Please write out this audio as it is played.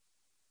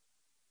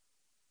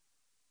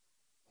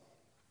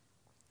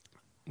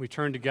we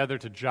turn together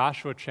to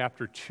Joshua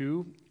chapter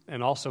 2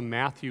 and also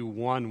Matthew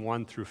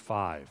 1 through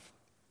 5.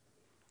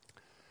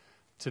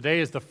 Today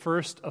is the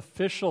first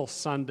official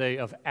Sunday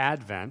of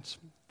Advent,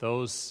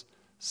 those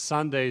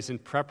Sundays in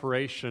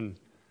preparation,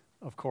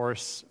 of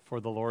course,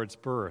 for the Lord's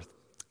birth.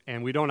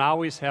 And we don't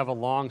always have a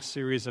long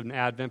series of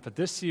Advent, but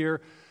this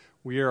year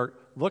we are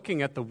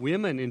looking at the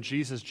women in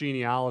Jesus'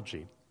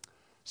 genealogy,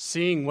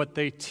 seeing what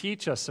they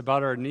teach us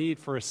about our need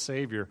for a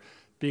Savior,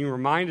 being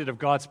reminded of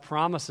God's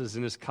promises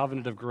in His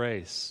covenant of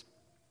grace.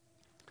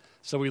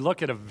 So we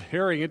look at a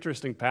very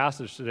interesting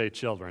passage today,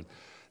 children.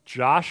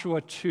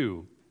 Joshua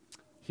 2.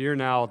 Hear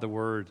now the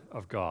word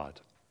of God.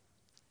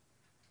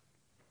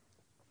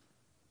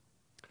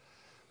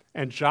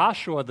 And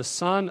Joshua the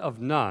son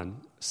of Nun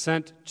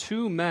sent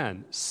 2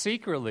 men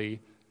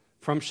secretly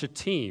from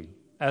Shittim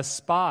as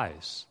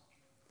spies,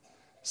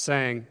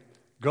 saying,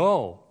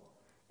 "Go,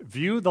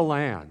 view the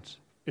land,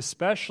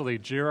 especially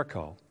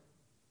Jericho."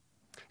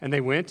 And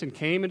they went and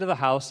came into the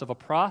house of a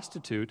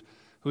prostitute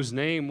whose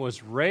name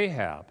was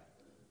Rahab,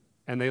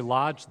 and they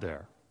lodged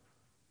there.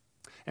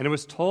 And it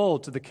was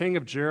told to the king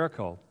of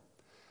Jericho,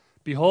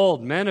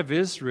 "Behold, men of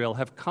Israel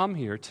have come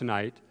here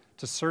tonight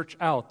to search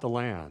out the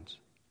land."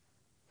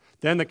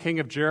 Then the king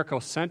of Jericho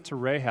sent to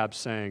Rahab,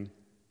 saying,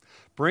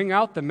 "Bring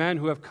out the men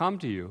who have come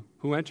to you,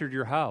 who entered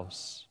your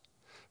house,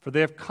 for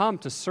they have come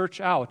to search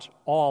out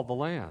all the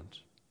land."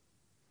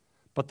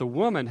 But the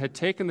woman had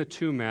taken the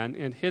 2 men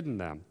and hidden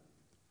them.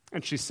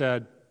 And she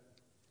said,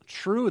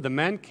 "True, the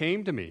men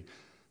came to me,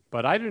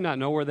 but I do not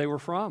know where they were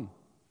from."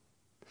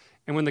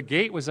 And when the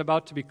gate was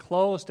about to be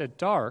closed at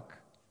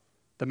dark,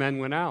 the men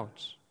went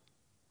out.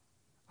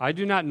 "I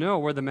do not know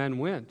where the men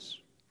went.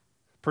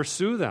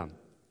 Pursue them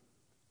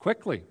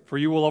quickly, for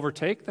you will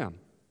overtake them."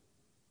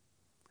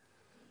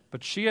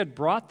 But she had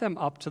brought them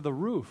up to the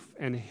roof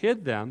and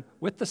hid them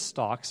with the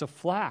stalks of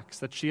flax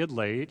that she had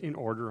laid in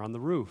order on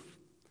the roof.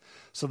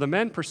 So the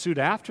men pursued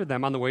after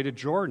them on the way to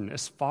Jordan,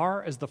 as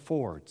far as the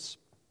fords.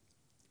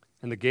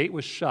 And the gate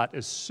was shut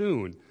as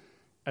soon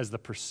as the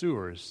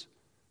pursuers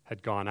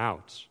had gone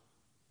out.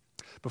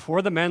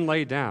 Before the men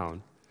lay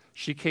down,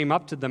 she came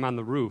up to them on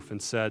the roof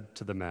and said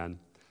to the men,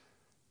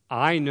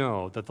 "I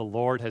know that the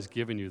Lord has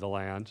given you the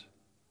land,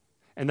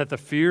 and that the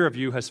fear of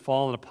you has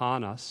fallen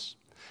upon us,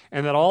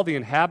 and that all the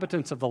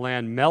inhabitants of the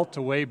land melt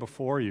away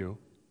before you.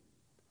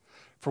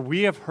 For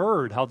we have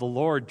heard how the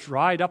Lord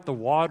dried up the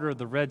water of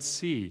the Red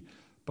Sea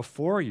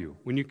before you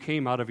when you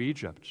came out of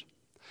Egypt,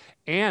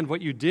 and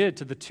what you did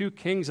to the 2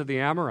 kings of the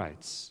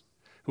Amorites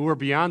who were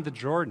beyond the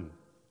Jordan,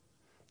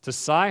 to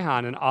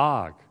Sihon and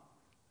Og,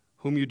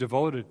 whom you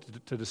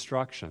devoted to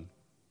destruction.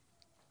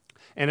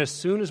 And as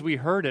soon as we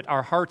heard it,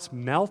 our hearts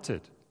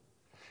melted,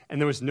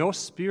 and there was no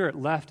spirit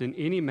left in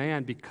any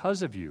man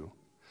because of you.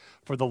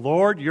 For the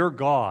Lord your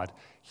God,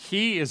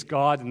 He is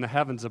God in the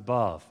heavens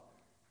above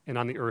and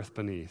on the earth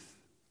beneath.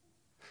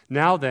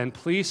 Now then,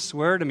 please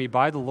swear to me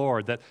by the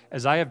Lord that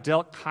as I have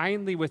dealt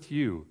kindly with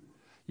you,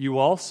 you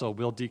also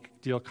will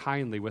deal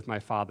kindly with my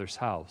father's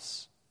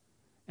house.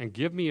 And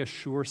give me a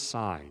sure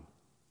sign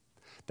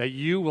that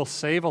you will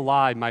save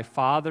alive my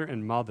father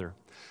and mother,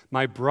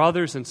 my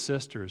brothers and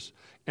sisters,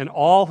 and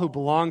all who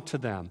belong to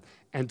them,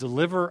 and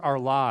deliver our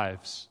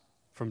lives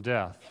from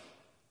death."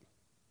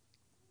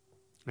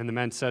 And the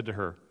men said to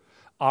her,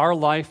 "Our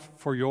life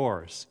for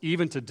yours,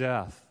 even to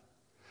death.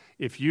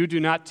 If you do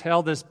not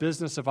tell this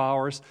business of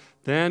ours,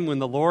 then when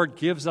the Lord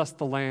gives us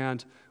the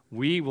land,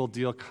 we will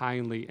deal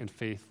kindly and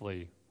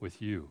faithfully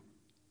with you."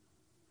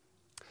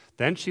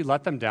 Then she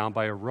let them down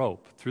by a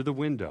rope through the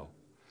window,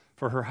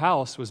 for her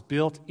house was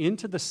built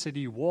into the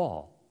city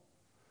wall,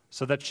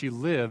 so that she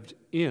lived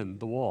in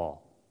the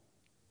wall.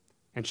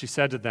 And she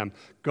said to them,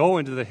 "Go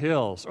into the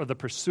hills, or the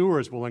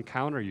pursuers will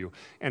encounter you,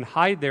 and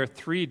hide there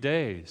 3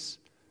 days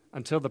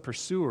until the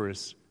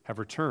pursuers have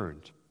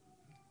returned.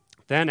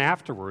 Then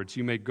afterwards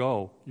you may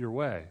go your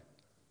way."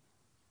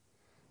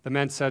 The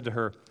men said to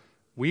her,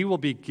 "We will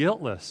be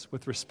guiltless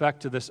with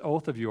respect to this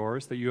oath of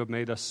yours that you have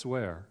made us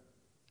swear.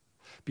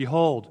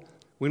 Behold,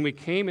 when we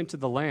come into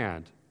the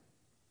land,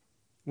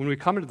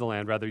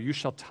 you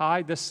shall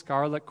tie this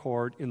scarlet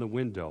cord in the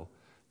window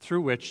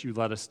through which you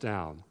let us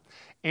down.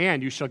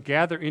 And you shall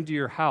gather into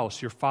your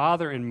house your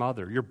father and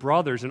mother, your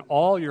brothers, and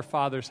all your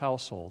father's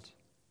household.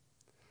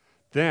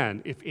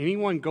 Then, if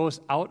anyone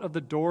goes out of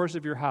the doors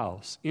of your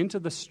house into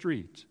the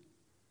street,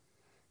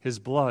 his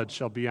blood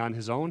shall be on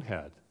his own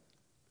head,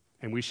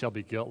 and we shall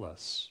be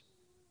guiltless.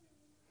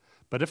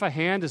 But if a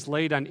hand is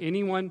laid on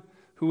anyone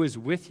who is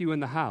with you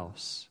in the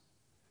house,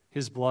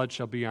 his blood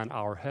shall be on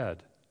our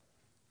head.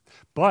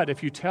 But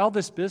if you tell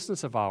this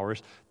business of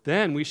ours,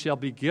 then we shall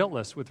be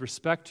guiltless with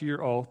respect to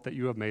your oath that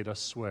you have made us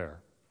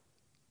swear."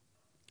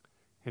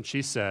 And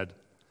she said,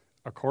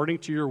 "According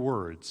to your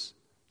words,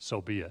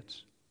 so be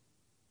it."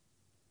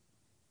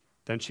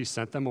 Then she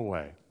sent them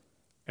away,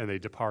 and they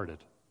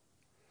departed.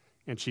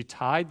 And she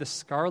tied the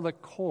scarlet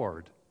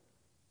cord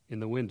in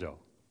the window.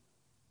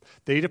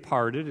 They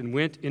departed and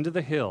went into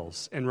the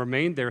hills and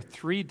remained there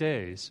 3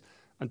 days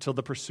until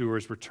the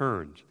pursuers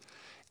returned.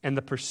 And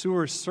the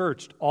pursuers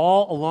searched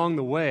all along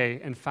the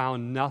way and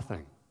found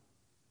nothing.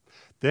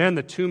 Then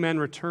the 2 men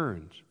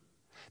returned.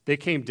 They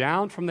came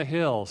down from the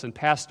hills and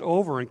passed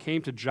over and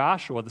came to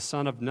Joshua the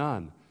son of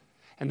Nun.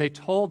 And they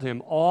told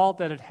him all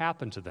that had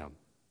happened to them.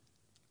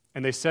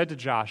 And they said to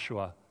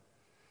Joshua,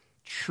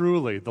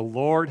 "Truly, the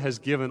Lord has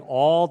given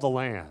all the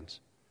land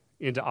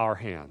into our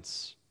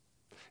hands.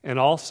 And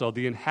also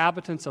the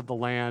inhabitants of the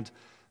land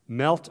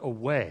melt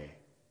away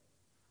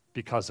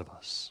because of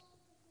us."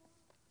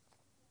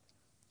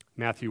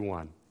 Matthew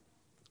 1.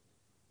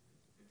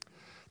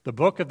 The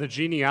book of the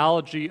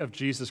genealogy of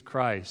Jesus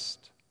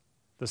Christ,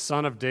 the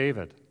son of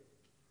David,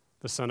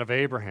 the son of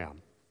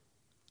Abraham.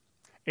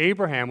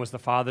 Abraham was the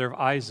father of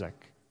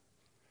Isaac,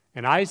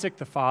 and Isaac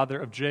the father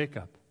of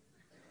Jacob,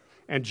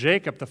 and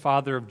Jacob the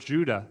father of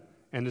Judah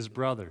and his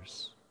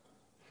brothers,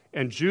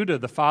 and Judah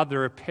the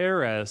father of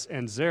Perez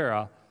and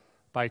Zerah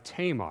by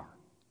Tamar,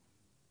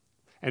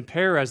 and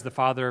Perez the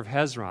father of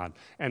Hezron,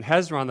 and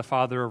Hezron the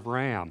father of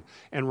Ram,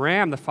 and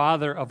Ram the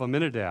father of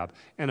Amminadab,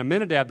 and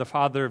Amminadab the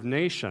father of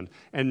Nahshon,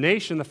 and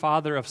Nahshon the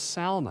father of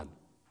Salmon,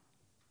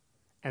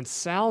 and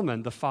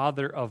Salmon the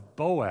father of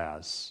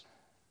Boaz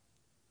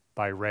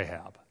by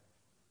Rahab.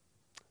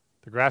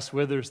 The grass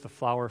withers, the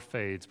flower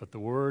fades, but the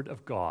word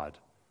of God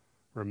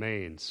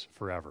remains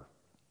forever.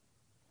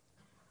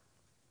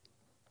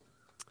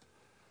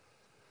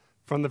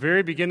 From the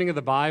very beginning of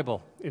the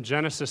Bible, in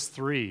Genesis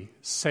 3,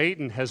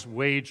 Satan has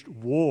waged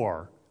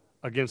war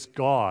against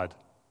God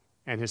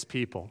and his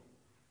people.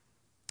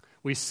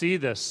 We see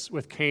this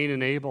with Cain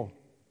and Abel,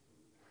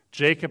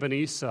 Jacob and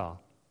Esau,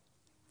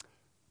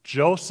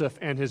 Joseph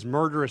and his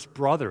murderous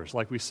brothers,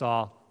 like we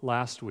saw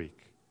last week.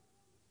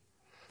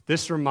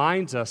 This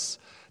reminds us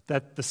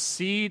that the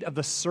seed of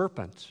the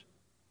serpent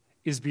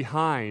is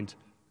behind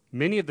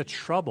many of the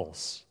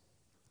troubles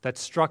that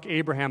struck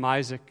Abraham,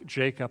 Isaac,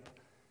 Jacob,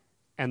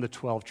 and the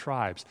 12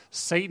 tribes.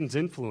 Satan's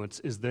influence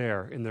is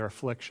there in their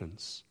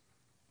afflictions.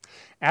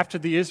 After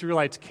the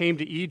Israelites came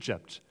to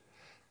Egypt,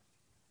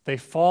 they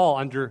fall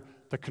under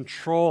the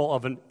control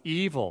of an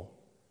evil,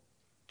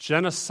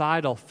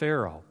 genocidal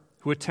Pharaoh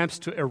who attempts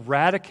to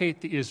eradicate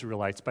the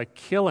Israelites by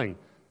killing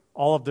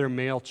all of their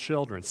male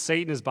children.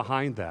 Satan is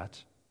behind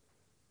that.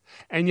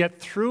 And yet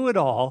through it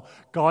all,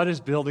 God is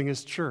building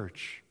his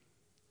church.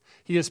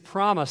 He has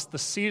promised the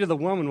seed of the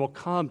woman will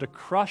come to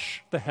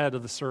crush the head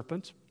of the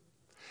serpent,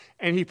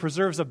 and he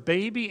preserves a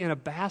baby in a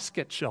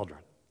basket, children.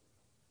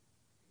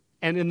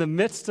 And in the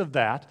midst of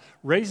that,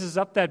 raises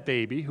up that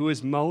baby, who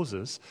is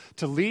Moses,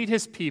 to lead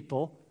his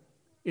people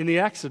in the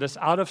Exodus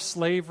out of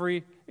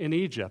slavery in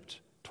Egypt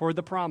toward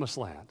the Promised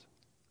Land.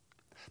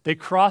 They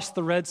cross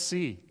the Red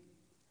Sea.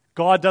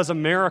 God does a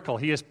miracle.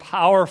 He is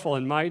powerful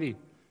and mighty.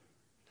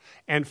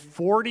 And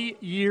 40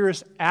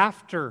 years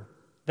after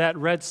that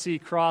Red Sea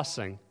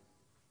crossing,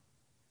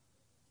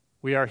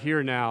 we are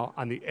here now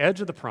on the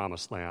edge of the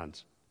Promised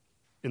Land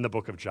in the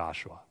book of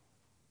Joshua.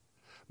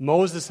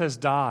 Moses has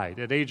died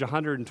at age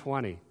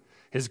 120.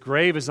 His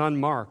grave is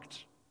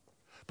unmarked.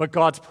 But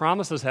God's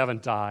promises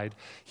haven't died.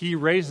 He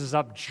raises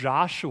up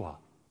Joshua,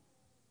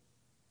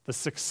 the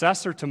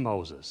successor to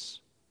Moses,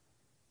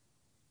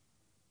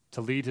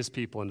 to lead his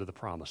people into the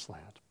Promised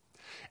Land.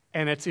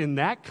 And it's in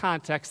that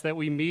context that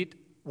we meet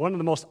one of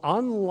the most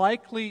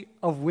unlikely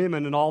of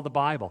women in all the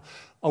Bible.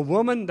 A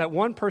woman that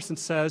one person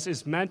says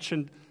is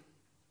mentioned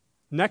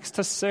next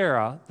to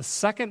Sarah the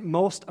second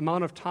most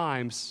amount of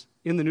times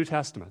in the New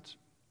Testament.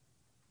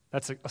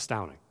 That's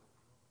astounding.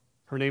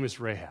 Her name is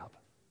Rahab.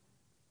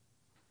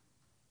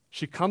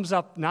 She comes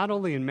up not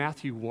only in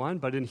Matthew 1,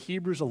 but in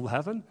Hebrews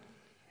 11,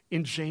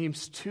 in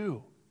James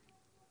 2.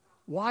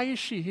 Why is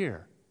she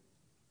here?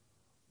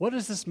 What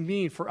does this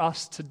mean for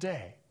us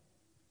today?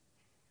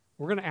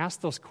 We're going to ask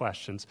those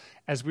questions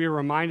as we are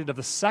reminded of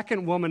the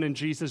second woman in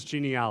Jesus'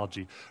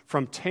 genealogy,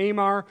 from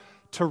Tamar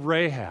to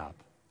Rahab.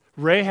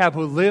 Rahab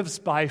who lives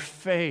by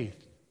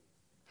faith.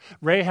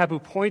 Rahab who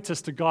points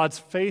us to God's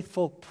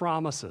faithful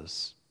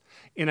promises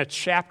in a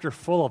chapter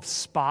full of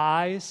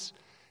spies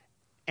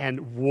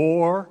and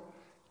war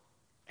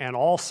and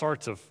all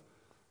sorts of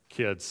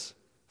kids,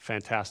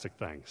 fantastic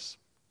things.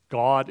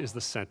 God is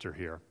the center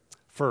here.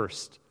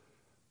 First,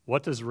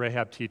 what does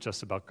Rahab teach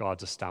us about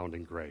God's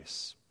astounding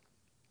grace?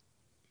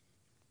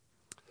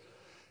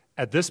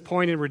 At this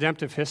point in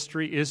redemptive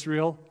history,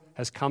 Israel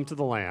has come to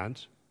the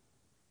land.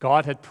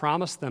 God had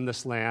promised them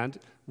this land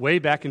way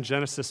back in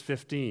Genesis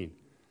 15.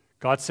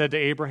 God said to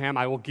Abraham,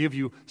 I will give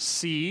you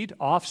seed,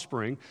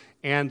 offspring,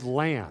 and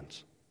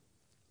land.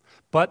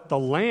 But the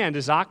land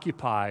is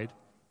occupied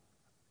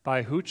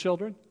by who,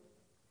 children?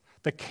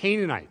 The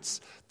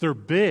Canaanites. They're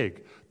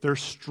big. They're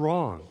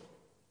strong.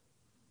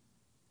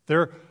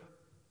 They're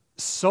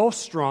so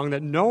strong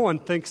that no one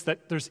thinks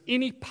that there's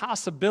any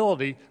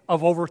possibility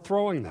of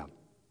overthrowing them.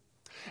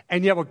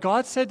 And yet what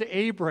God said to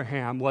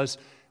Abraham was,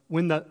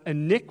 when the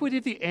iniquity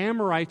of the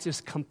Amorites is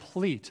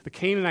complete, the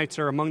Canaanites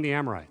are among the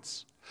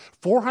Amorites,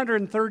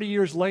 430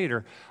 years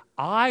later,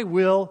 I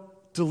will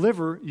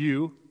deliver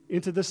you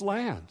into this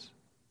land.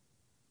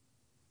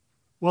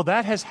 Well,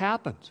 that has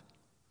happened.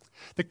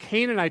 The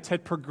Canaanites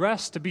had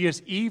progressed to be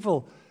as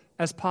evil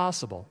as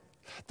possible.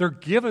 They're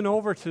given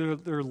over to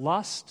their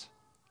lust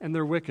and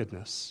their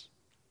wickedness.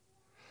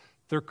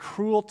 Their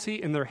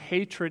cruelty and their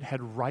hatred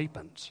had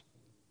ripened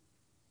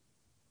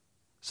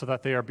so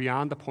that they are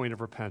beyond the point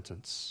of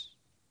repentance.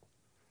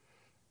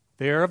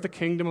 They are of the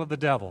kingdom of the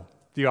devil,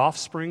 the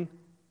offspring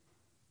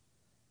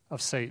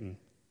of Satan.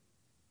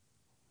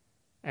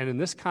 And in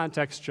this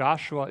context,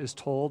 Joshua is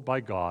told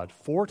by God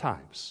 4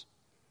 times,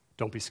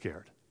 don't be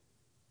scared.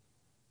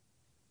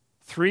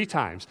 3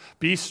 times,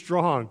 be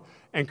strong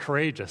and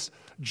courageous.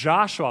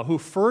 Joshua, who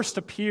first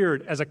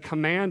appeared as a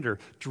commander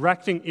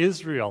directing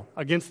Israel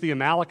against the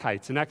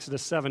Amalekites in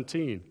Exodus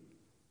 17,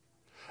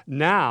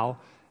 now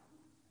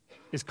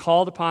is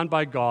called upon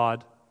by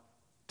God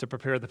to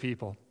prepare the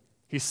people.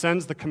 He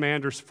sends the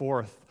commanders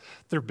forth.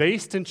 They're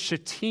based in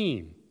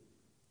Shittim.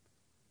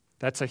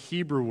 That's a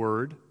Hebrew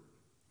word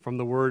from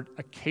the word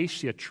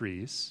acacia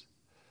trees.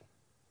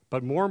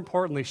 But more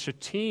importantly,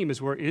 Shittim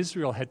is where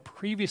Israel had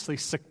previously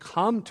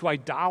succumbed to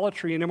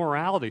idolatry and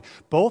immorality,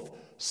 both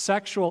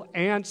sexual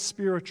and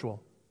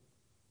spiritual.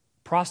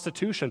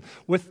 Prostitution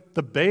with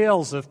the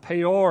Baals of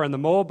Peor and the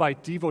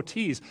Moabite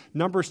devotees,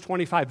 Numbers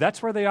 25.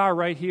 That's where they are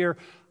right here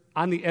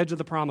on the edge of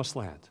the Promised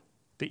Land,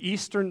 the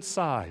eastern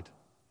side.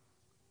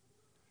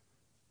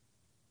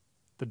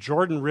 The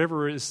Jordan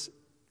River is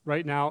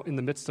right now in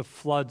the midst of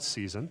flood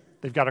season.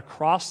 They've got to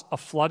cross a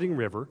flooding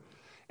river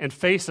and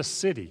face a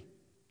city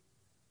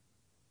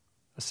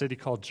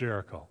called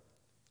Jericho.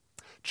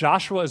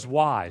 Joshua is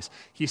wise.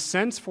 He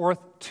sends forth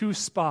 2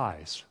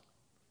 spies.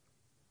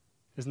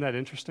 Isn't that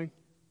interesting?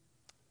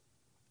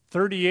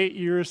 38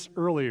 years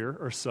earlier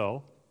or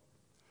so,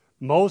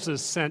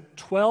 Moses sent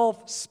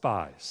 12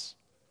 spies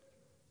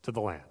to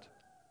the land.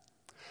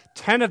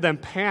 10 of them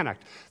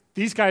panicked.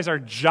 These guys are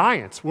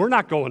giants. We're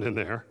not going in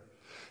there.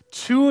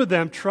 2 of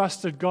them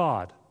trusted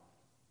God,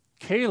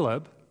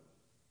 Caleb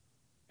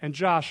and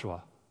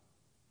Joshua.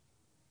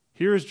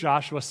 Here is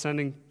Joshua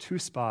sending 2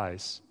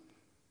 spies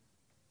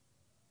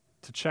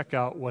to check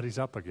out what he's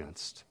up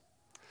against.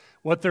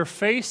 What they're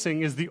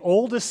facing is the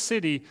oldest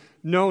city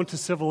known to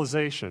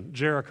civilization,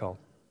 Jericho.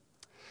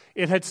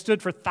 It had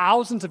stood for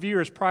thousands of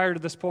years prior to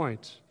this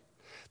point.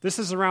 This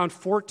is around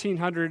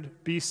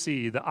 1400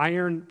 BC, the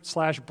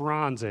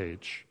Iron/Bronze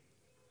Age.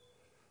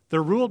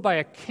 They're ruled by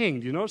a king.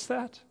 Do you notice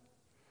that?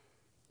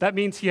 That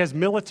means he has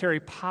military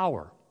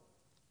power.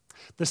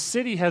 The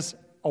city has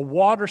a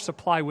water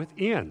supply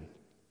within.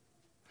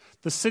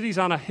 The city's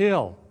on a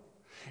hill.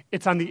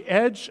 It's on the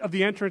edge of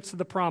the entrance to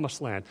the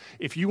Promised Land.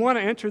 If you want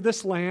to enter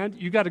this land,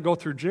 you got to go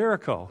through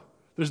Jericho.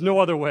 There's no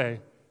other way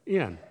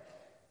in.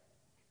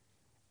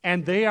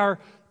 And they are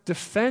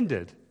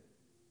defended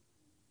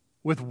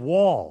with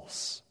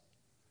walls,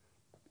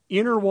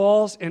 inner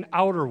walls and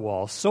outer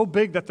walls, so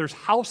big that there's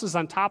houses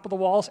on top of the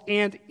walls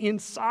and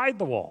inside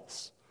the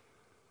walls.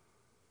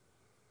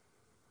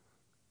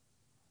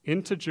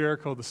 Into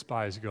Jericho the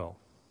spies go.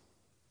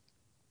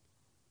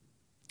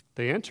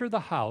 They enter the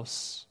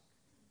house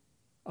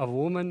of a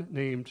woman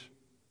named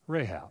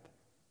Rahab.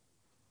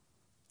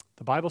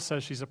 The Bible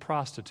says she's a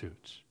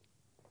prostitute.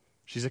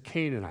 She's a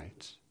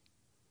Canaanite.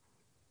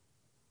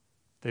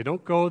 They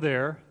don't go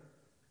there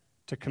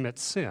to commit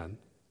sin,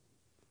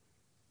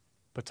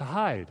 but to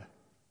hide.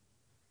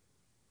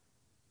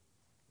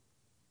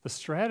 The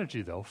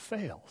strategy, though,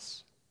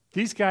 fails.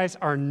 These guys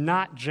are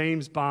not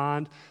James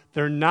Bond.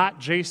 They're not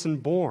Jason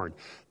Bourne.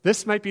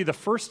 This might be the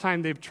first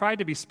time they've tried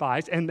to be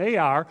spies, and they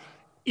are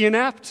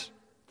inept.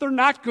 They're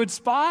not good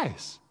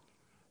spies.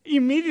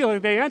 Immediately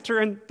they enter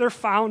and they're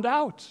found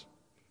out.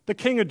 The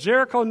king of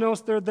Jericho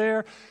knows they're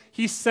there.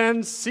 He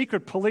sends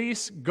secret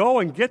police, go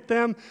and get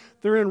them.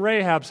 They're in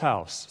Rahab's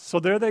house. So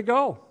there they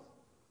go.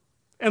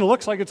 And it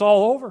looks like it's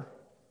all over.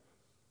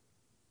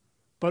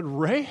 But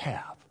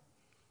Rahab,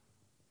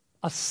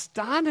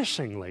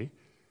 astonishingly,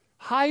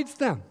 hides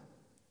them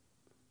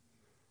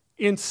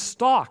in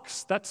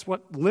stalks. That's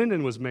what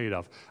linen was made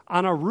of,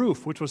 on a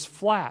roof which was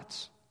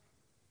flat.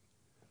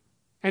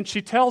 And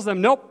she tells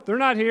them, nope, they're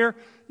not here.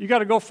 You got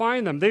to go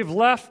find them. They've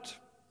left.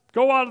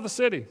 Go out of the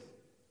city.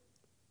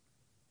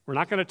 We're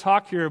not going to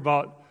talk here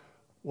about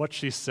what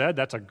she said.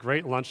 That's a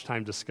great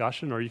lunchtime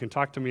discussion, or you can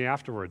talk to me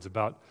afterwards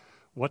about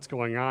what's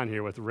going on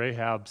here with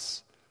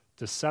Rahab's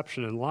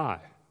deception and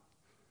lie.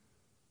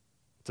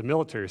 It's a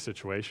military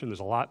situation. There's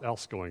a lot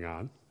else going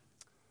on.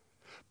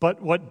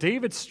 But what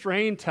David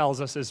Strain tells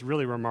us is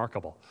really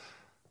remarkable.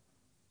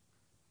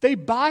 They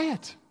buy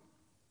it.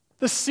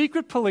 The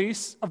secret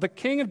police of the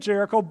king of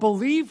Jericho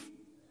believe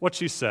what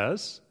she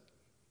says,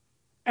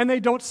 and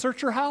they don't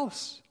search her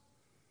house.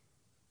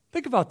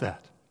 Think about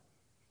that.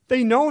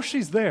 They know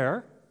she's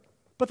there,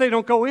 but they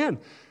don't go in.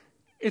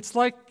 It's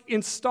like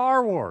in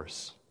Star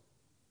Wars.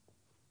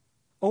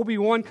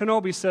 Obi-Wan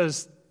Kenobi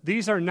says,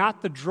 these are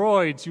not the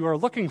droids you are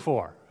looking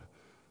for.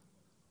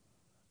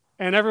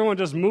 And everyone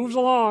just moves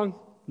along,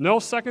 no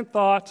second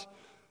thought,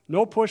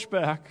 no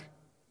pushback.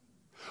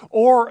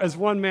 Or, as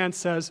one man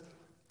says,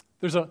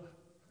 there's a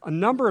a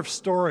number of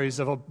stories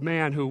of a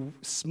man who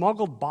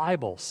smuggled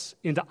Bibles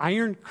into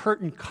Iron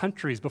Curtain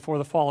countries before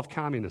the fall of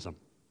communism.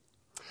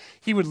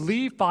 He would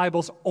leave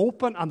Bibles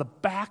open on the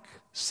back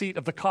seat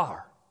of the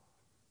car,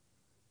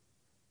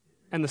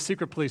 and the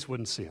secret police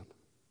wouldn't see him.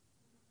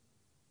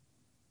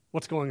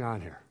 What's going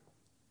on here?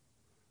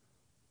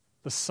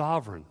 The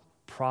sovereign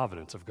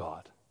providence of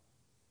God.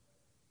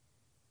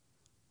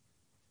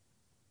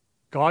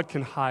 God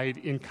can hide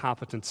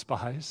incompetent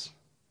spies.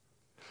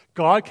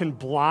 God can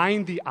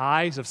blind the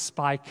eyes of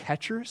spy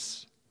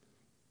catchers.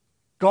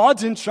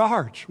 God's in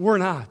charge. We're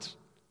not.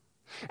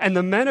 And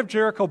the men of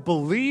Jericho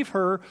believe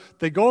her.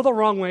 They go the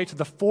wrong way to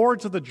the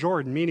fords of the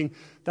Jordan, meaning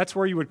that's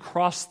where you would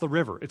cross the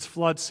river. It's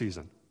flood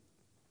season.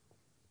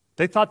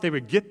 They thought they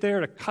would get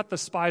there to cut the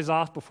spies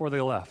off before they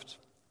left.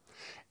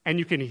 And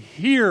you can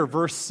hear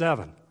verse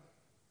 7.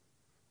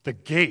 The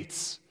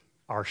gates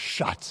are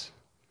shut.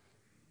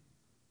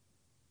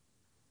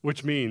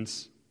 Which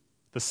means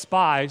the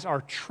spies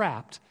are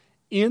trapped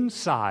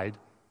inside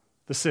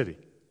the city.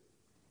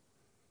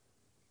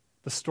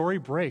 The story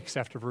breaks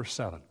after verse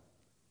 7.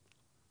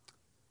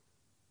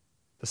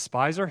 The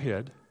spies are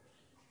hid.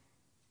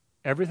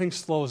 Everything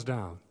slows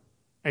down.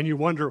 And you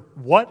wonder,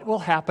 what will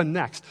happen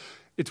next?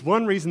 It's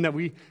one reason that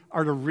we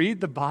are to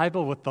read the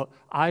Bible with the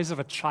eyes of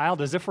a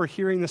child, as if we're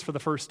hearing this for the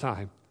first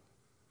time.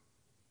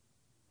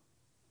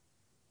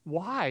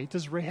 Why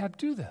does Rahab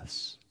do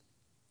this?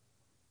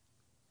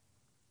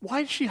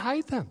 Why did she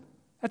hide them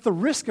at the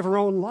risk of her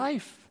own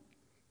life?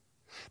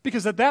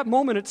 Because at that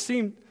moment it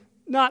seemed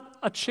not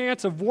a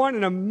chance of 1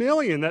 in a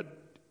million that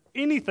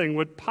anything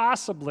would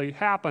possibly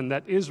happen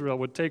that Israel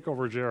would take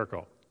over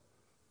Jericho.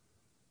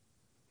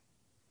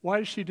 Why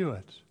did she do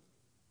it?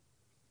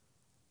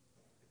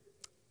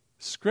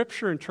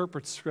 Scripture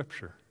interprets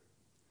Scripture.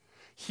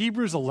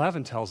 Hebrews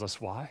 11 tells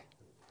us why.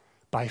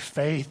 By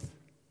faith.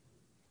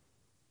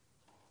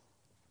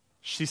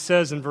 She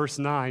says in verse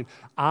 9,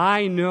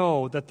 I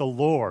know that the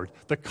Lord,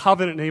 the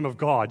covenant name of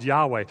God,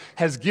 Yahweh,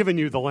 has given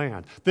you the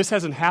land. This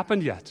hasn't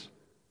happened yet.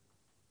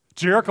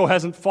 Jericho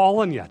hasn't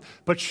fallen yet,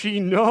 but she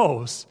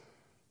knows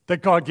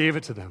that God gave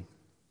it to them.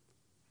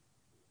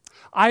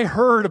 I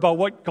heard about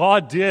what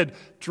God did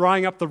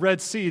drying up the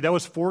Red Sea. That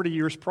was 40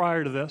 years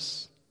prior to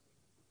this.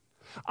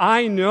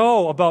 I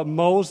know about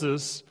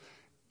Moses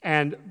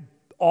and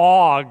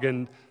Og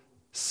and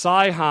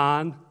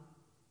Sihon,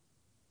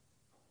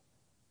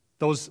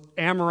 those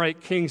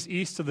Amorite kings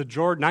east of the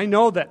Jordan. I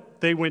know that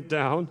they went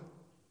down,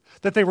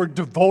 that they were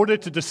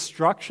devoted to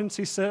destructions,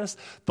 he says,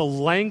 the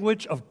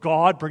language of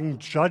God bringing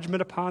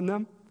judgment upon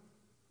them.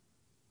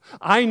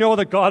 I know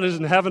that God is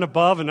in heaven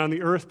above and on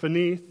the earth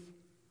beneath.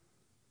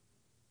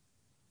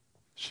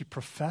 She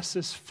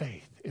professes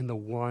faith in the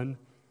one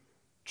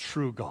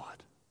true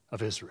God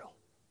of Israel.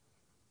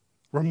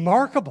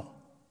 Remarkable.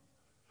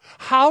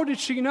 How did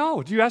she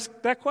know? Do you ask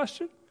that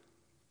question?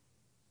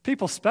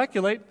 People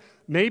speculate,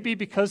 maybe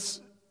because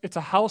it's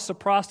a house of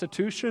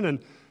prostitution and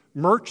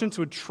merchants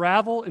would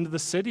travel into the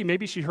city.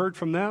 Maybe she heard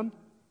from them.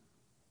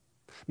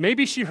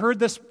 Maybe she heard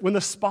this when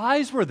the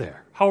spies were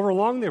there, however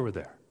long they were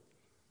there.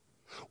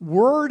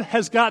 Word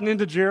has gotten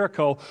into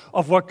Jericho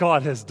of what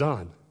God has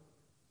done.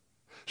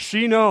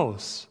 She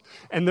knows.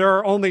 And there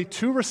are only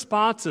two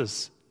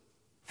responses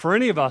for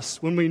any of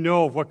us when we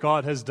know of what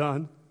God has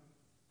done.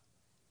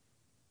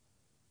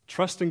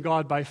 Trusting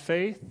God by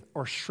faith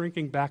or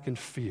shrinking back in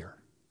fear.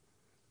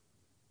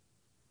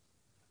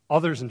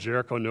 Others in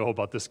Jericho know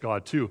about this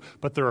God too,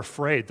 but they're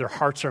afraid. Their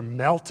hearts are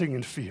melting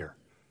in fear.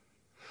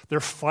 They're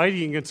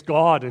fighting against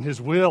God and His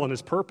will and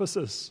His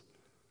purposes.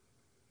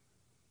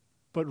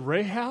 But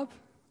Rahab,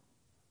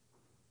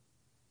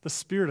 the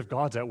Spirit of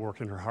God's at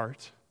work in her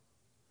heart.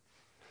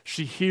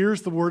 She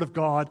hears the word of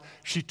God.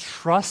 She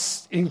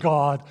trusts in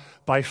God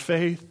by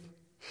faith.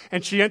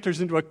 And she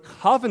enters into a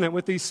covenant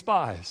with these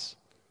spies.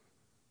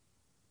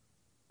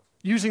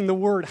 Using the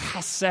word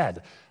hesed,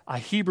 a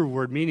Hebrew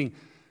word meaning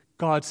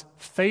God's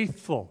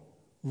faithful,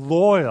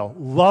 loyal,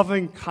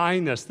 loving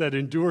kindness that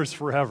endures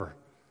forever.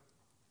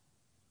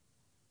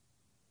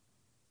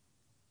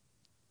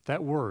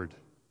 That word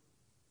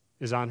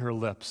is on her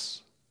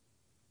lips.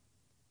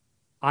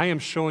 I am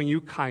showing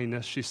you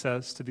kindness, she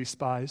says to these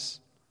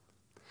spies.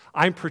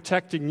 I'm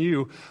protecting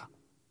you.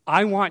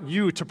 I want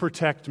you to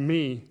protect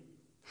me.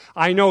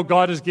 I know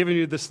God has given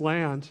you this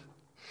land.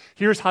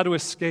 Here's how to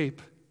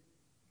escape.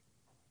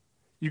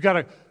 You got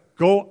to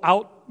go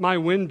out my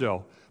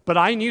window. But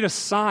I need a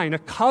sign, a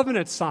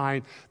covenant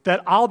sign,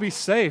 that I'll be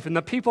safe and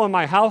the people in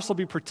my house will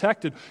be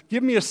protected.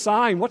 Give me a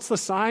sign. What's the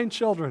sign,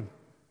 children?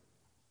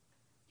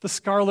 The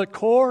scarlet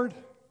cord.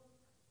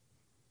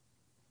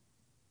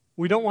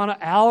 We don't want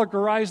to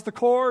allegorize the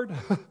cord.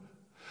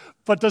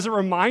 But does it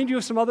remind you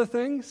of some other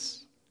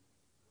things?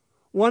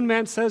 One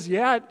man says,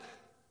 yeah,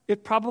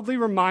 it probably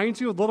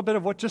reminds you a little bit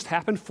of what just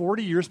happened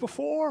 40 years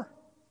before.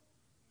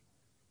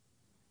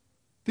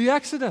 The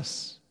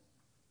Exodus.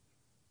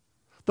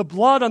 The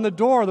blood on the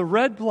door, the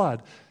red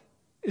blood.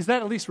 Is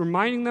that at least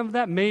reminding them of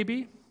that?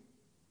 Maybe.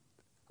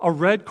 A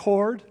red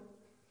cord.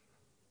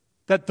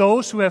 That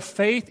those who have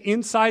faith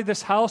inside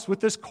this house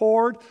with this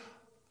cord,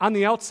 on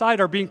the outside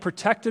are being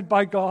protected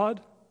by God.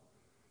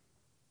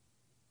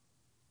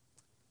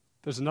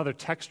 There's another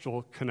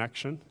textual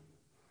connection.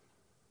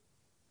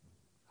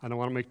 I don't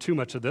want to make too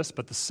much of this,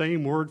 but the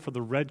same word for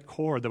the red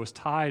cord that was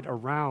tied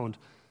around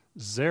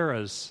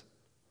Zerah's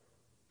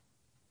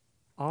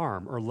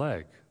arm or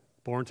leg,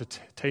 born to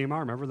Tamar,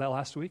 remember that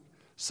last week?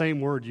 Same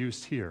word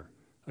used here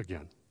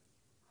again.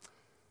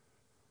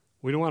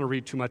 We don't want to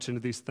read too much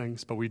into these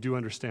things, but we do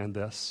understand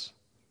this.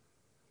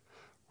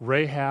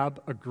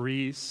 Rahab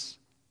agrees.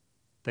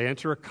 They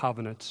enter a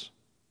covenant.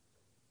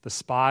 The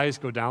spies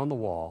go down the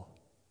wall,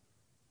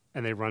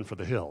 and they run for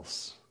the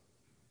hills.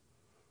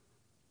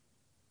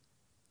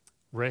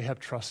 Rahab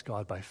trusts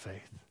God by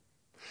faith.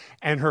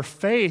 And her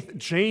faith,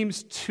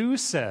 James 2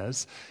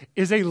 says,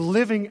 is a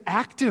living,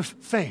 active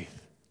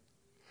faith.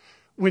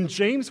 When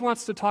James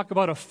wants to talk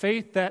about a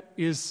faith that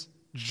is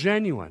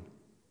genuine,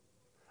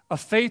 a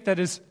faith that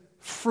is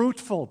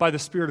fruitful by the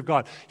Spirit of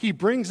God, he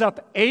brings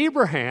up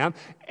Abraham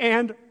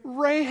and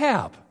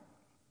Rahab.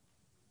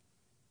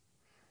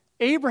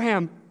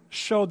 Abraham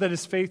showed that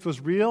his faith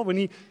was real when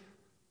he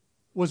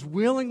was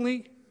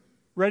willingly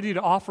ready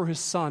to offer his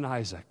son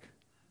Isaac.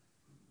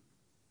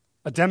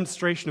 A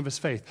demonstration of his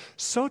faith.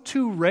 So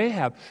too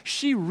Rahab.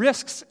 She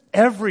risks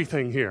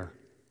everything here.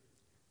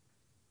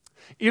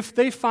 If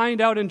they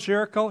find out in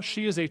Jericho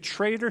she is a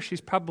traitor,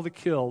 she's probably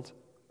killed.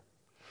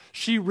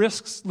 She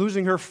risks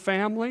losing her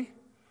family,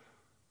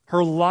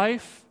 her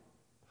life,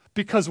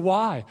 because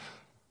why?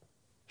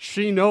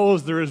 She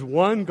knows there is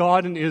one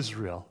God in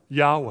Israel,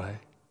 Yahweh.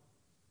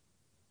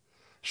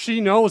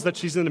 She knows that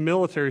she's in a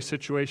military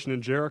situation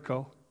in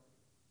Jericho.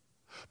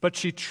 But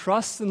she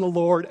trusts in the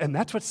Lord, and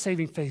that's what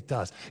saving faith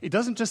does. It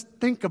doesn't just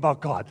think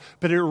about God,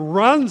 but it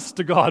runs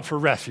to God for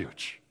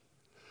refuge.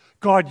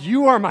 God,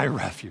 you are my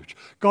refuge.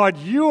 God,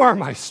 you are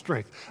my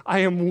strength. I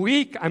am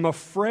weak. I'm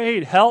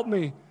afraid. Help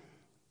me.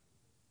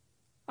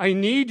 I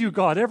need you,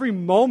 God. Every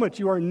moment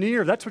you are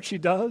near. That's what she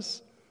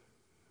does.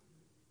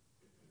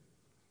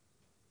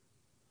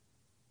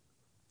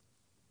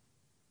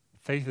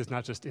 Faith is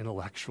not just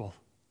intellectual.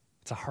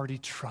 It's a hearty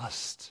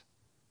trust.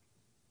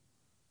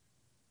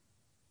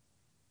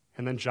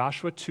 And then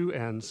Joshua 2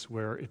 ends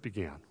where it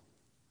began,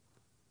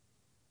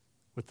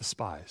 with the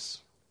spies.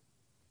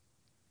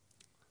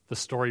 The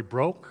story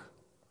broke.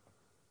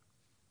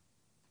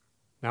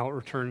 Now it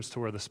returns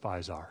to where the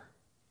spies are.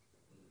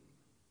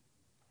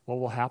 What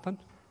will happen?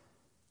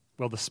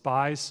 Well, the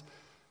spies,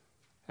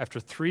 after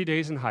 3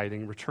 days in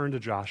hiding, return to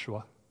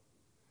Joshua.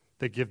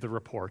 They give the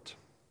report.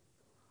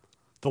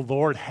 The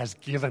Lord has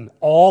given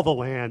all the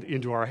land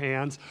into our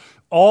hands.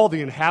 All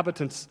the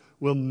inhabitants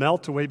will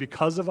melt away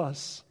because of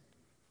us.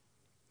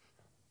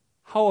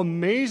 How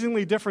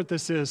amazingly different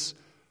this is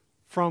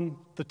from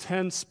the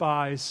 10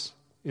 spies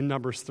in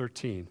Numbers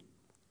 13,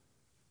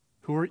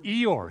 who were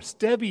Eeyores,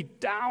 Debbie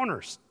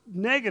Downers,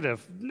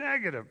 negative,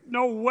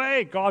 no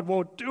way, God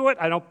won't do it,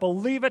 I don't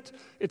believe it,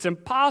 it's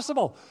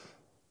impossible.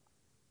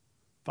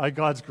 By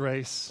God's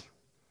grace,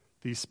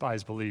 these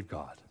spies believe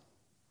God.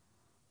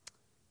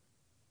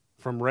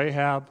 From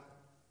Rahab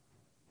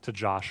to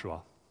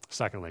Joshua.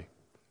 Secondly,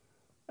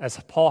 as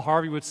Paul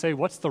Harvey would say,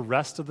 what's the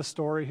rest of the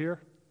story here?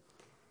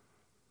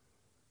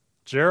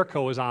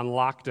 Jericho is on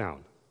lockdown.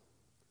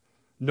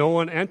 No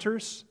one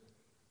enters,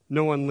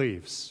 no one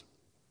leaves.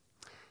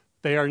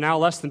 They are now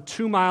less than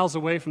 2 miles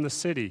away from the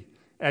city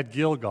at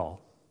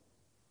Gilgal.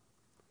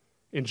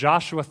 In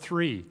Joshua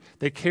 3,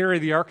 they carry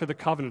the Ark of the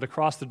Covenant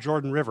across the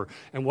Jordan River.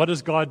 And what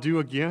does God do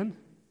again?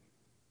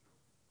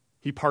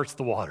 He parts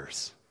the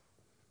waters.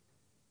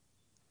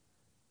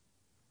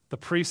 The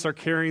priests are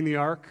carrying the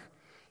ark.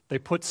 They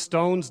put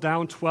stones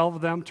down, 12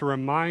 of them, to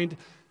remind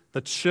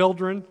the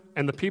children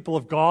and the people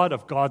of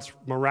God's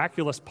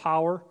miraculous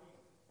power.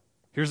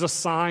 Here's a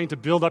sign to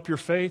build up your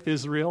faith,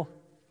 Israel.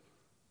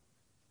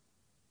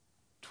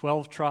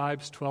 12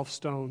 tribes, 12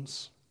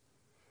 stones.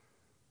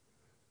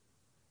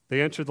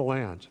 They enter the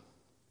land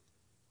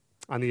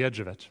on the edge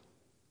of it.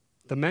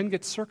 The men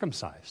get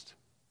circumcised.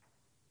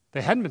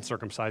 They hadn't been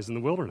circumcised in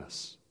the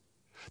wilderness.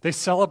 They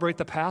celebrate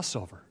the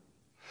Passover.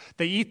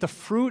 They eat the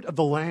fruit of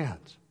the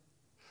land.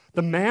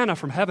 The manna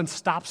from heaven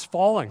stops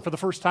falling for the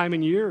first time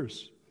in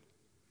years.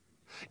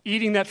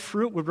 Eating that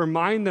fruit would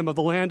remind them of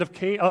the land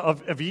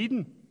of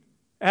Eden,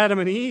 Adam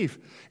and Eve.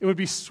 It would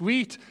be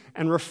sweet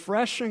and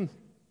refreshing.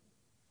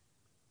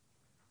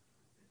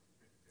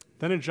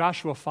 Then in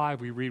Joshua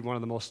 5, we read one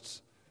of the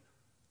most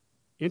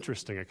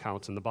interesting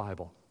accounts in the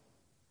Bible.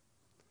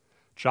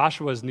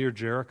 Joshua is near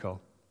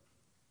Jericho.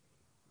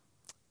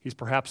 He's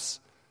perhaps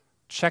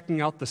checking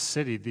out the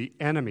city, the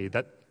enemy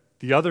that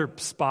the other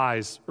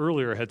spies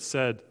earlier had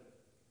said,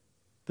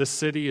 this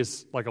city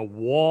is like a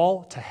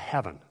wall to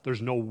heaven.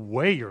 There's no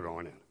way you're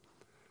going in.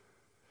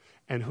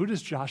 And who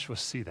does Joshua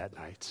see that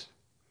night?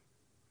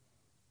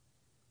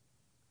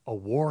 A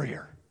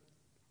warrior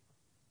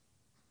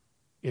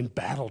in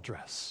battle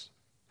dress,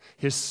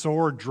 his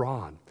sword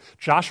drawn.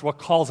 Joshua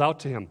calls out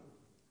to him,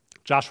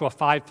 Joshua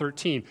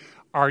 5:13,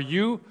 "Are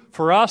you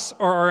for us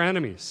or our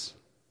enemies?"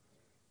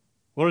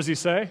 What does he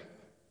say?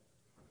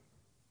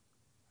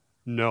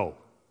 No.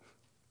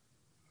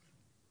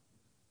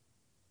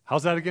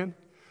 How's that again?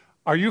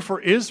 Are you for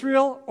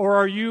Israel or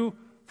are you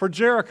for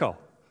Jericho?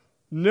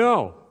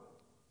 No.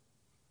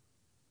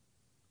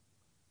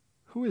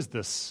 Who is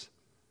this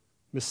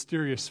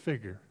mysterious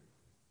figure?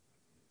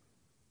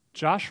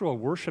 Joshua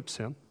worships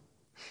him.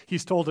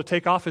 He's told to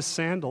take off his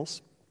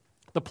sandals.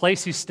 The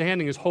place he's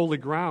standing is holy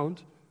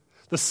ground.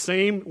 The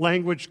same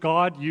language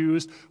God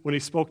used when he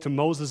spoke to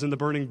Moses in the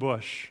burning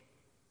bush.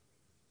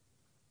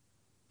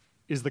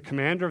 Is the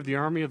commander of the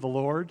army of the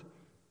Lord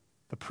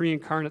the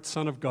pre-incarnate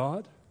Son of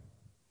God?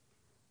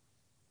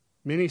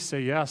 Many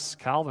say yes,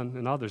 Calvin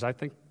and others. I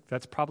think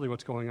that's probably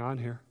what's going on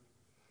here.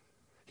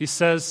 He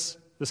says,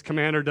 this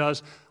commander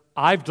does,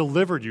 I've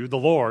delivered you, the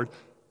Lord,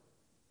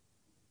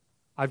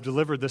 I've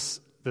delivered this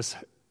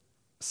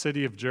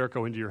city of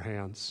Jericho into your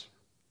hands.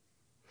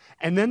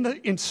 And then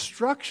the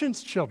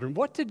instructions, children,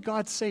 what did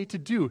God say to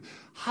do?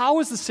 How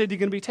is the city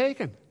going to be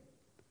taken?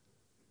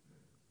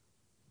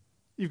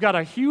 You've got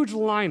a huge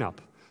lineup,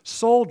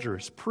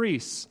 soldiers,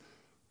 priests,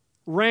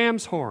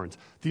 ram's horns,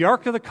 the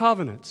Ark of the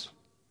Covenant,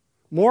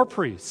 more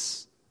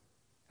priests,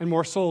 and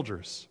more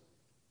soldiers.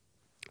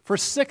 For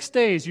 6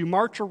 days, you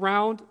march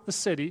around the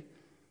city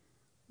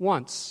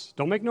once.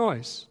 Don't make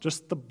noise,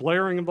 just the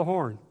blaring of the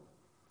horn.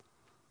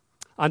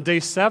 On day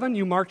 7,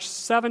 you march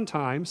 7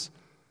 times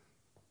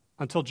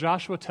until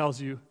Joshua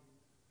tells you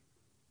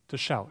to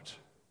shout.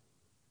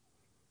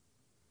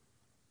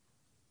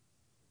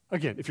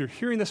 Again, if you're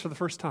hearing this for the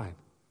first time,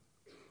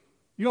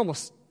 you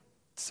almost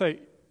say,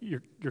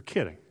 you're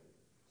kidding.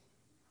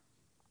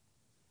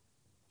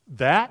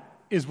 That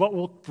is what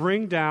will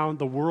bring down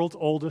the world's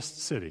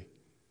oldest city.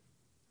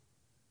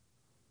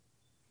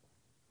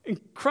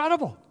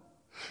 Incredible.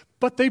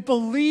 But they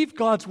believed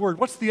God's word.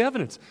 What's the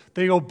evidence?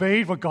 They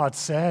obeyed what God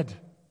said.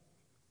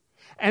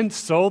 And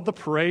so the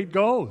parade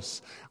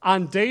goes.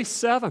 On day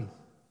 7,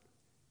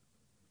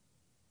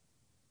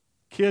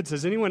 kids,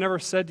 has anyone ever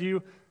said to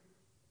you,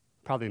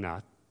 probably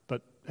not,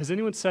 but has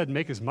anyone said,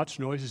 make as much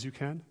noise as you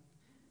can?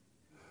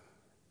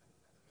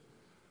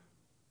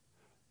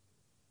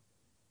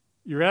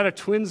 You're at a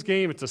Twins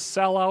game, it's a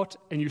sellout,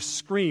 and you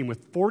scream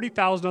with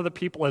 40,000 other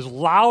people as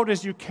loud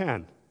as you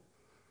can.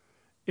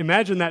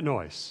 Imagine that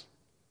noise.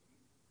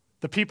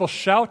 The people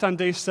shout on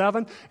day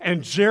 7,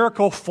 and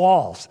Jericho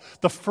falls,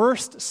 the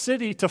first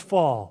city to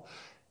fall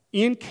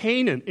in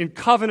Canaan, in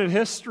covenant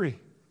history.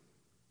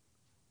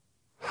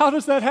 How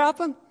does that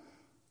happen?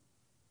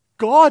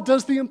 God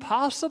does the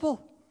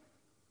impossible.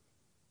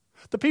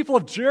 The people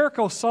of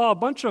Jericho saw a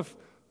bunch of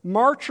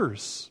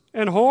marchers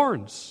and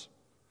horns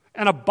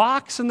and a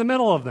box in the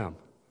middle of them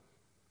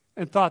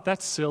and thought,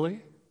 that's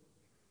silly.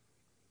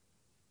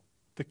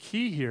 The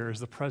key here is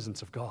the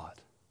presence of God.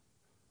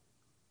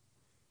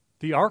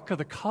 The Ark of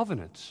the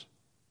Covenant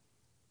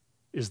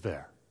is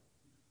there.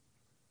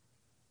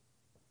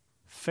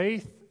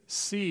 Faith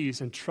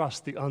sees and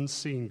trusts the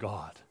unseen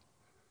God.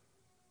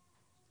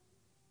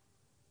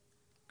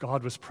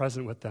 God was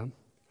present with them.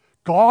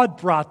 God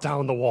brought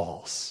down the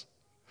walls.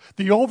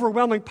 The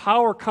overwhelming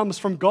power comes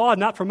from God,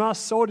 not from us.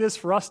 So it is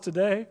for us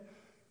today.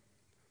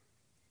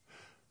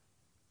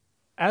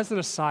 As an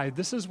aside,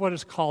 this is what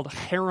is called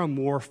herem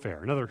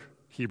warfare, another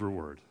Hebrew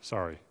word,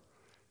 sorry.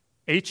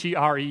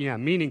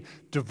 H-E-R-E-M, meaning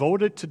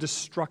devoted to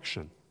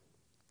destruction.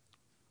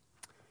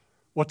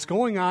 What's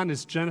going on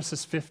is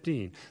Genesis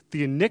 15.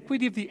 The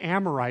iniquity of the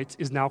Amorites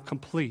is now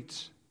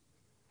complete.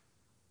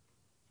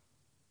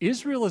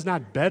 Israel is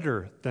not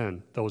better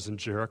than those in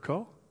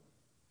Jericho.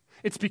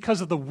 It's because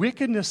of the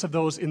wickedness of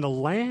those in the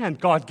land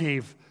God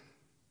gave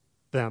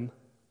them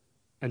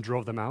and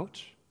drove them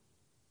out.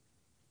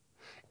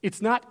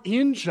 It's not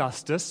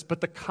injustice, but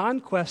the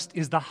conquest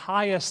is the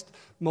highest,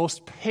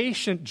 most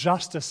patient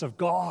justice of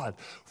God.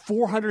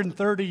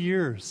 430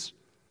 years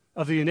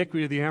of the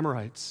iniquity of the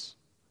Amorites.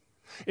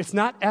 It's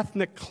not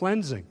ethnic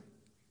cleansing.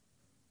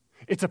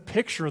 It's a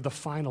picture of the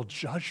final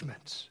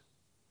judgment.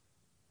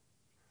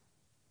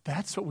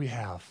 That's what we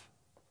have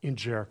in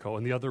Jericho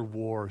and the other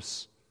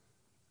wars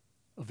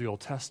of the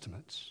Old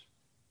Testament.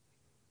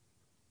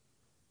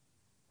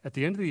 At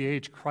the end of the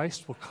age,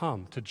 Christ will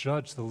come to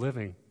judge the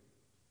living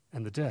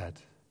and the dead.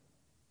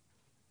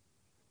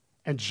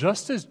 And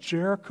just as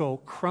Jericho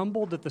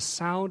crumbled at the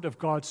sound of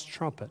God's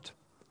trumpet,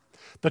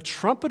 the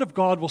trumpet of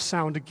God will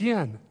sound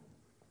again.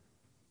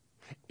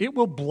 It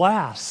will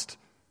blast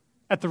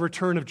at the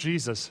return of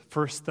Jesus,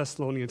 1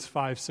 Thessalonians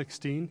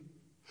 5:16.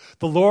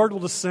 The Lord will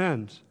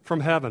descend from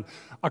heaven,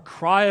 a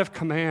cry of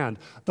command,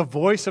 the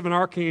voice of an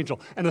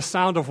archangel, and the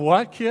sound of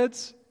what,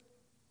 kids?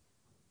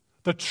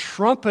 The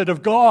trumpet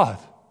of God.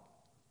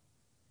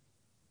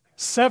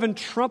 7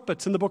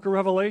 trumpets in the book of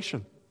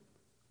Revelation.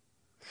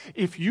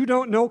 If you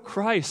don't know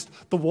Christ,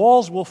 the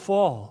walls will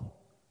fall.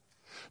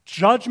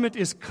 Judgment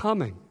is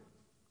coming.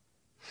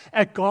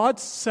 At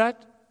God's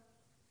set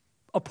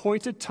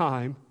appointed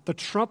time, the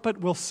trumpet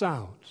will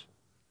sound.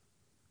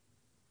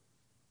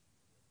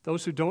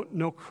 Those who don't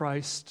know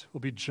Christ will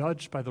be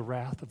judged by the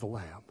wrath of the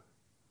Lamb.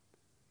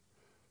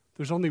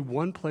 There's only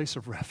one place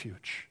of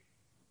refuge,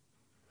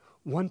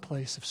 one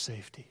place of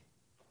safety,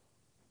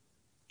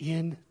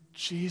 in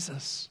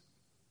Jesus.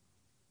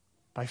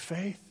 By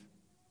faith.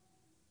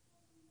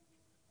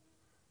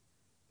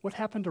 What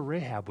happened to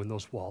Rahab when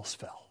those walls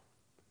fell?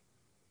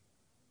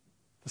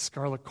 The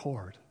scarlet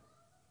cord.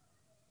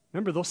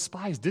 Remember, those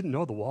spies didn't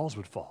know the walls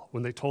would fall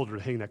when they told her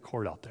to hang that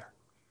cord out there.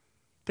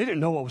 They didn't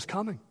know what was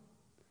coming.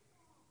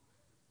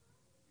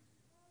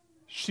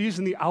 She's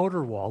in the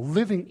outer wall,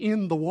 living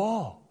in the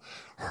wall.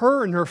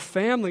 Her and her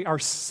family are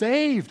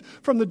saved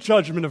from the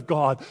judgment of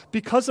God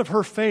because of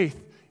her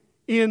faith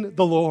in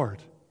the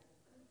Lord.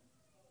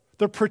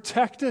 They're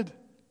protected.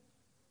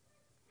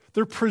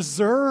 They're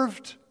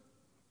preserved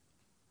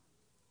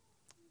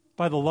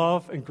by the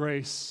love and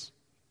grace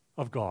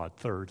of God.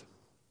 Third,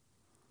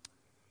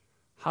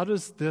 how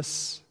does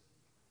this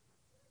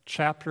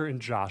chapter in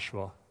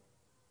Joshua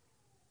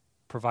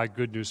provide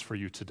good news for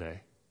you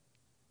today?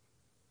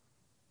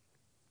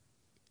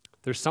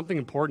 There's something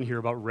important here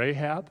about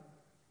Rahab,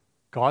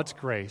 God's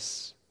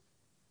grace,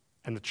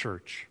 and the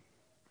church.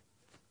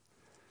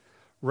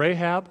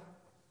 Rahab,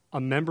 a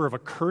member of a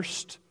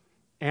cursed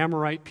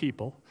Amorite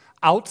people,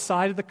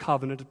 outside of the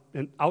covenant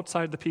and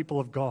outside of the people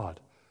of God,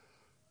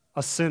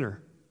 a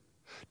sinner,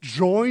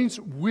 joins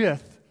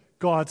with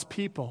God's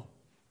people.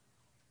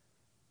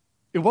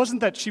 It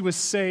wasn't that she was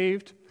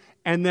saved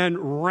and then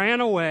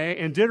ran away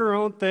and did her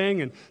own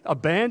thing and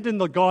abandoned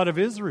the God of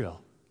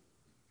Israel.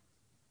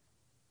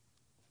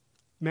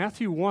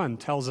 Matthew 1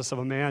 tells us of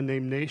a man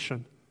named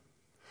Nahshon,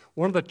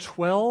 one of the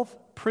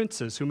 12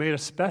 princes who made a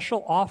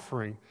special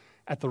offering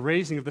at the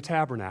raising of the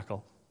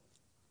tabernacle.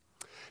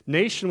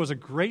 Nahshon was a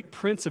great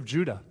prince of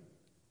Judah,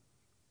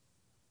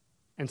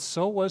 and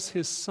so was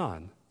his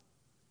son,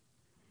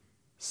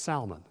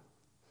 Salmon.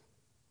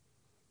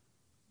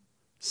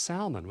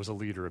 Salmon was a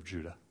leader of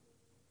Judah.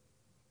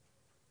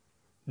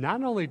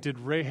 Not only did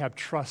Rahab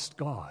trust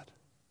God,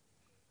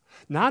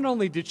 not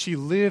only did she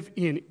live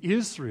in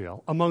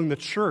Israel among the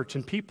church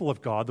and people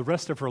of God the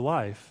rest of her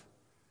life,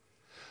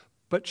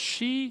 but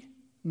she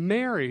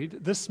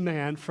married this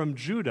man from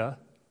Judah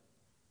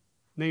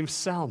named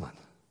Salmon.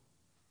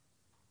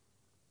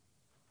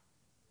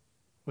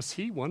 Was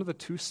he one of the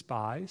 2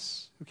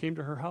 spies who came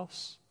to her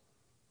house?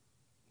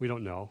 We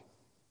don't know.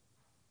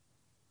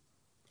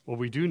 What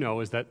we do know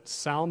is that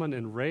Salmon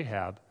and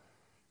Rahab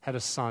had a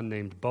son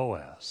named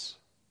Boaz.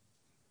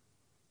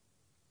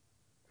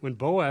 When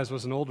Boaz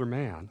was an older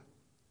man,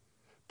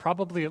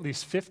 probably at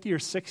least 50 or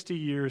 60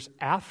 years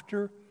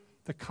after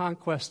the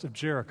conquest of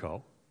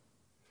Jericho,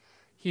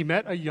 he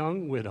met a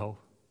young widow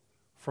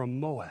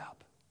from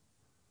Moab,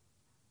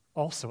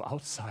 also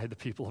outside the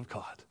people of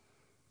God.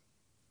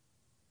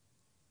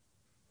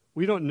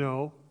 We don't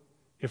know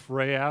if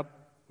Rahab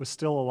was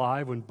still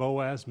alive when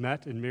Boaz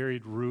met and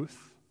married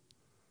Ruth,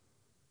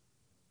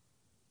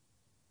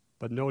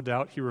 but no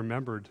doubt he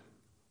remembered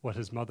what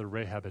his mother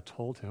Rahab had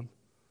told him.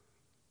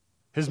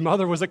 His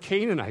mother was a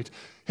Canaanite.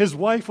 His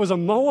wife was a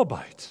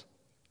Moabite.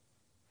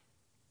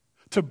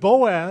 To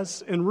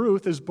Boaz and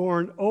Ruth is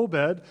born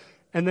Obed,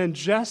 and then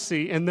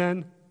Jesse, and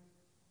then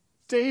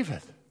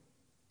David.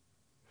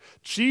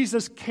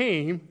 Jesus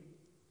came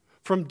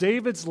from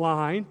David's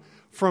line,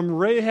 from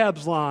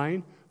Rahab's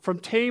line, from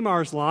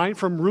Tamar's line,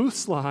 from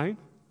Ruth's line.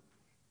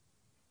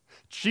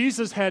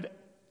 Jesus had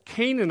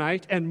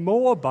Canaanite and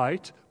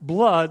Moabite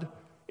blood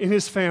in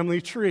his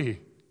family tree.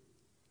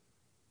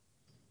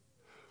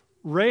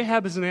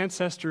 Rahab is an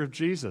ancestor of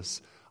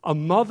Jesus, a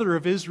mother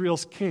of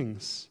Israel's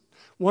kings,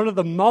 one of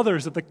the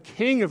mothers of the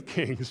King of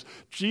Kings,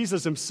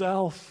 Jesus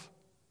himself.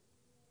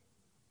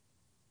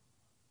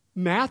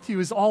 Matthew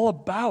is all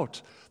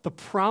about the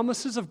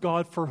promises of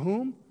God for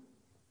whom?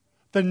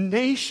 The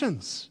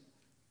nations.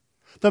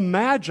 The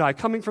Magi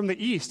coming from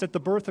the east at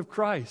the birth of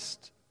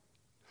Christ.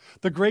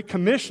 The Great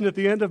Commission at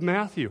the end of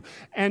Matthew.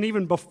 And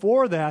even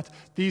before that,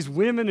 these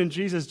women in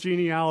Jesus'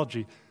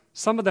 genealogy,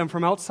 some of them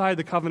from outside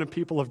the covenant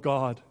people of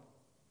God.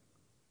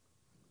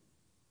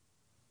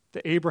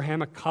 The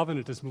Abrahamic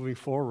covenant is moving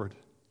forward.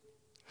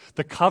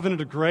 The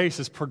covenant of grace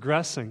is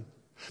progressing.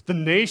 The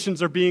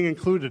nations are being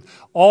included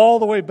all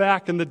the way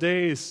back in the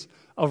days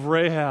of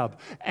Rahab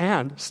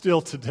and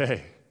still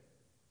today.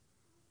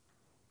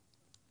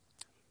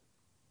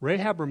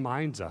 Rahab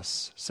reminds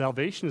us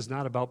salvation is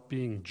not about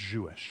being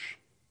Jewish.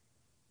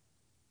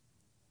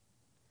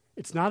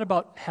 It's not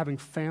about having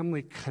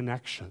family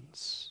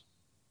connections.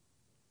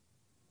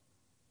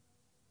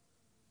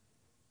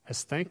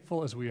 As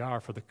thankful as we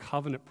are for the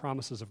covenant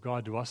promises of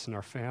God to us and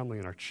our family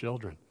and our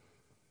children,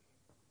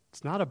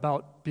 it's not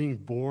about being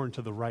born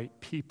to the right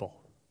people.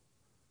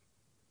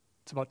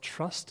 It's about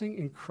trusting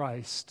in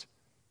Christ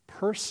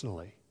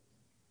personally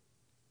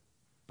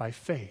by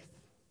faith.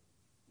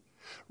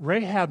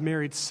 Rahab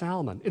married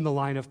Salmon in the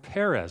line of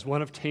Perez,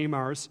 one of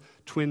Tamar's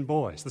twin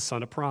boys, the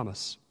son of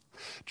promise.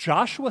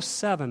 Joshua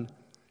 7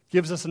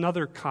 gives us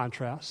another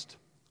contrast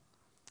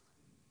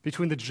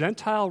between the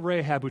Gentile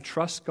Rahab who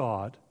trusts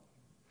God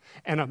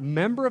and a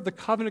member of the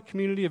covenant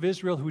community of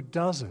Israel who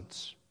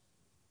doesn't.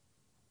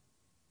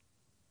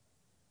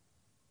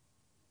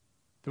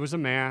 There was a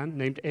man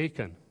named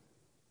Achan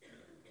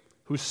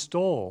who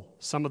stole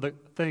some of the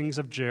things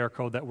of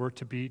Jericho that were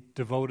to be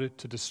devoted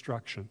to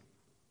destruction.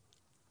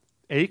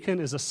 Achan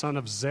is a son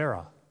of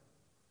Zerah,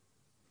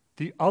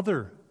 the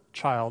other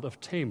child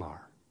of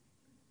Tamar.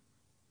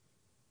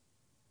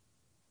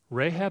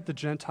 Rahab the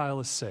Gentile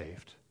is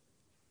saved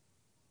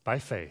by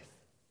faith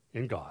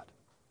in God.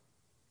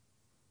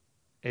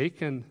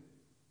 Achan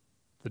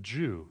the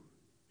Jew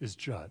is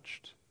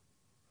judged.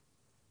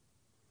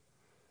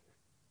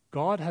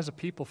 God has a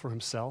people for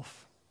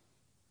himself.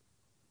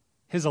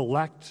 His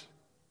elect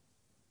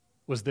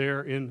was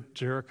there in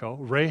Jericho.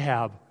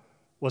 Rahab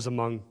was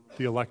among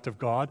the elect of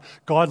God.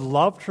 God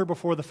loved her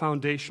before the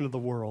foundation of the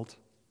world.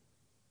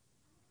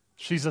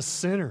 She's a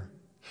sinner,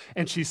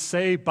 and she's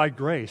saved by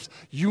grace.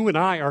 You and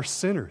I are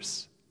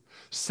sinners,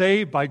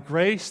 saved by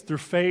grace through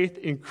faith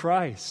in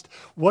Christ.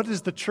 What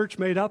is the church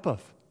made up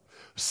of?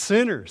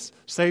 Sinners,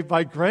 saved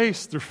by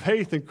grace through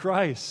faith in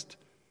Christ.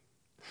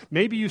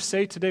 Maybe you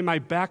say today, my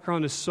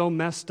background is so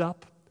messed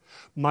up.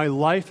 My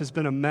life has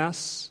been a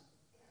mess.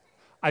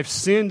 I've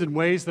sinned in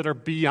ways that are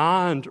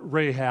beyond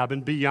Rahab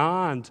and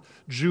beyond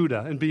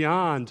Judah and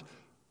beyond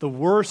the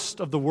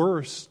worst of the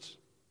worst.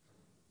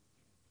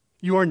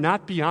 You are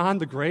not beyond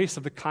the grace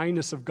of the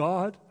kindness of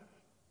God.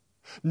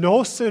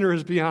 No sinner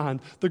is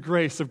beyond the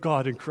grace of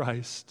God in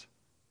Christ.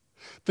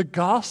 The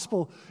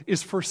gospel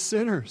is for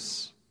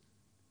sinners.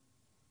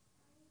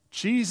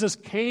 Jesus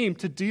came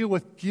to deal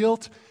with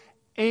guilt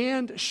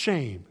and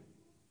shame.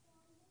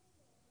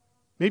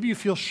 Maybe you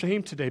feel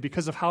shame today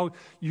because of how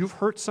you've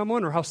hurt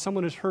someone or how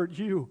someone has hurt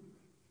you.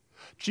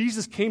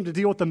 Jesus came to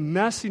deal with the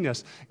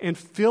messiness and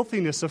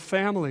filthiness of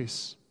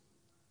families.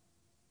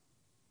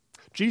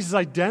 Jesus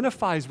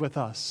identifies with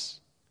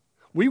us.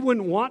 We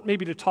wouldn't want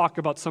maybe to talk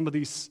about some of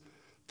these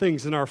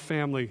things in our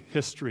family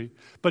history,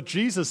 but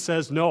Jesus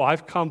says, no,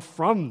 I've come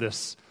from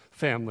this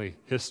family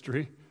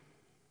history.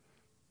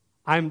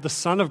 I'm the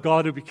Son of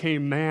God who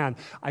became man.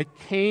 I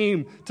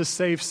came to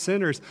save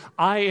sinners.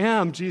 I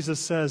am, Jesus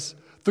says,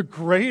 the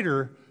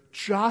greater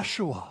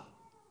Joshua.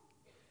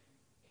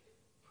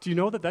 Do you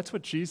know that that's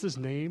what Jesus'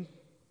 name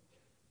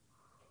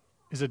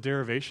is a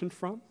derivation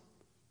from?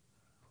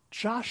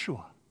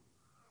 Joshua,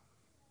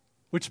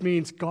 which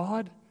means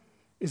God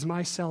is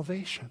my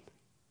salvation.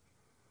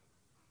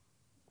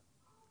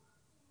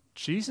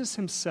 Jesus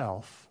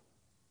himself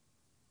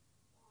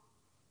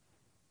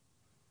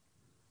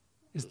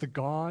is the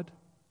God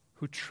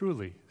who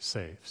truly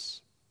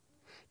saves.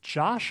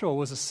 Joshua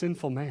was a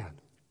sinful man.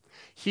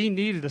 He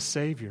needed a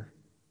Savior.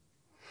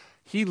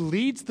 He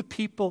leads the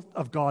people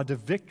of God to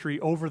victory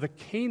over the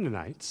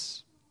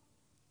Canaanites,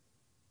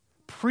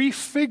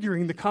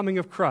 prefiguring the coming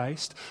of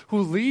Christ, who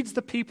leads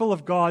the people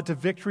of God to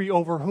victory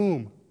over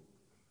whom?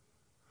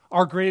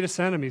 Our greatest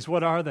enemies.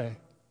 What are they?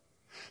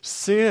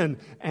 Sin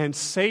and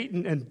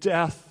Satan and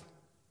death.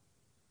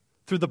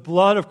 Through the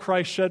blood of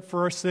Christ shed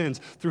for our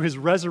sins, through his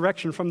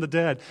resurrection from the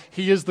dead,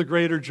 he is the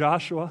greater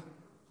Joshua.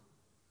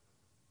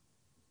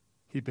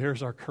 He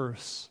bears our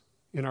curse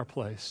in our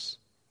place.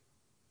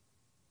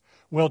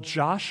 Well,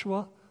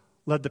 Joshua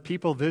led the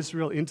people of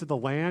Israel into the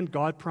land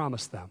God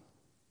promised them.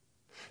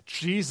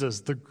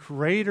 Jesus, the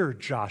greater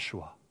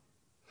Joshua,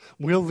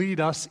 will lead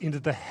us into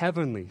the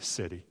heavenly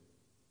city,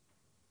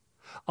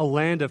 a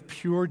land of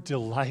pure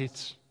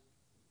delight,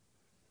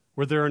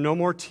 where there are no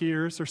more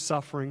tears or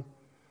suffering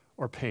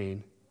or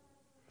pain,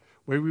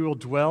 where we will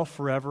dwell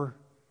forever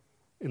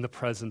in the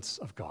presence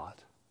of God.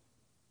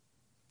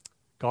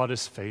 God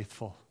is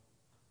faithful.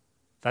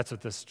 That's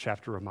what this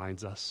chapter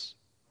reminds us.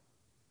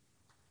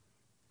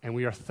 And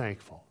we are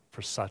thankful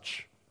for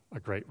such a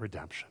great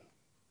redemption.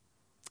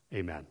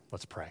 Amen.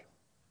 Let's pray.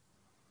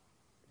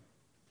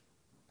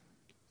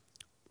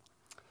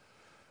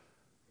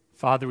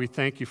 Father, we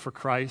thank you for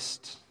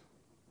Christ,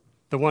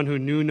 the one who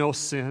knew no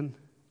sin,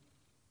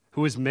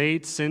 who was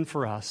made sin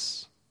for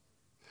us,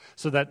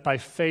 so that by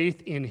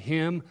faith in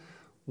him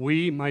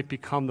we might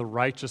become the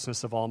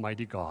righteousness of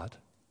Almighty God.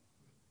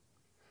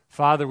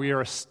 Father, we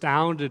are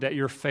astounded at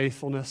your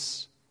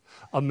faithfulness,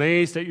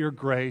 amazed at your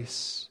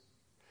grace.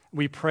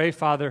 We pray,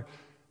 Father,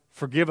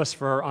 forgive us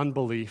for our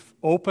unbelief.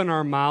 Open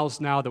our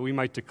mouths now that we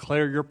might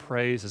declare your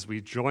praise as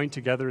we join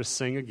together to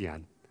sing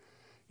again.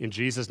 In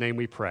Jesus' name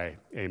we pray.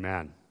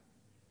 Amen.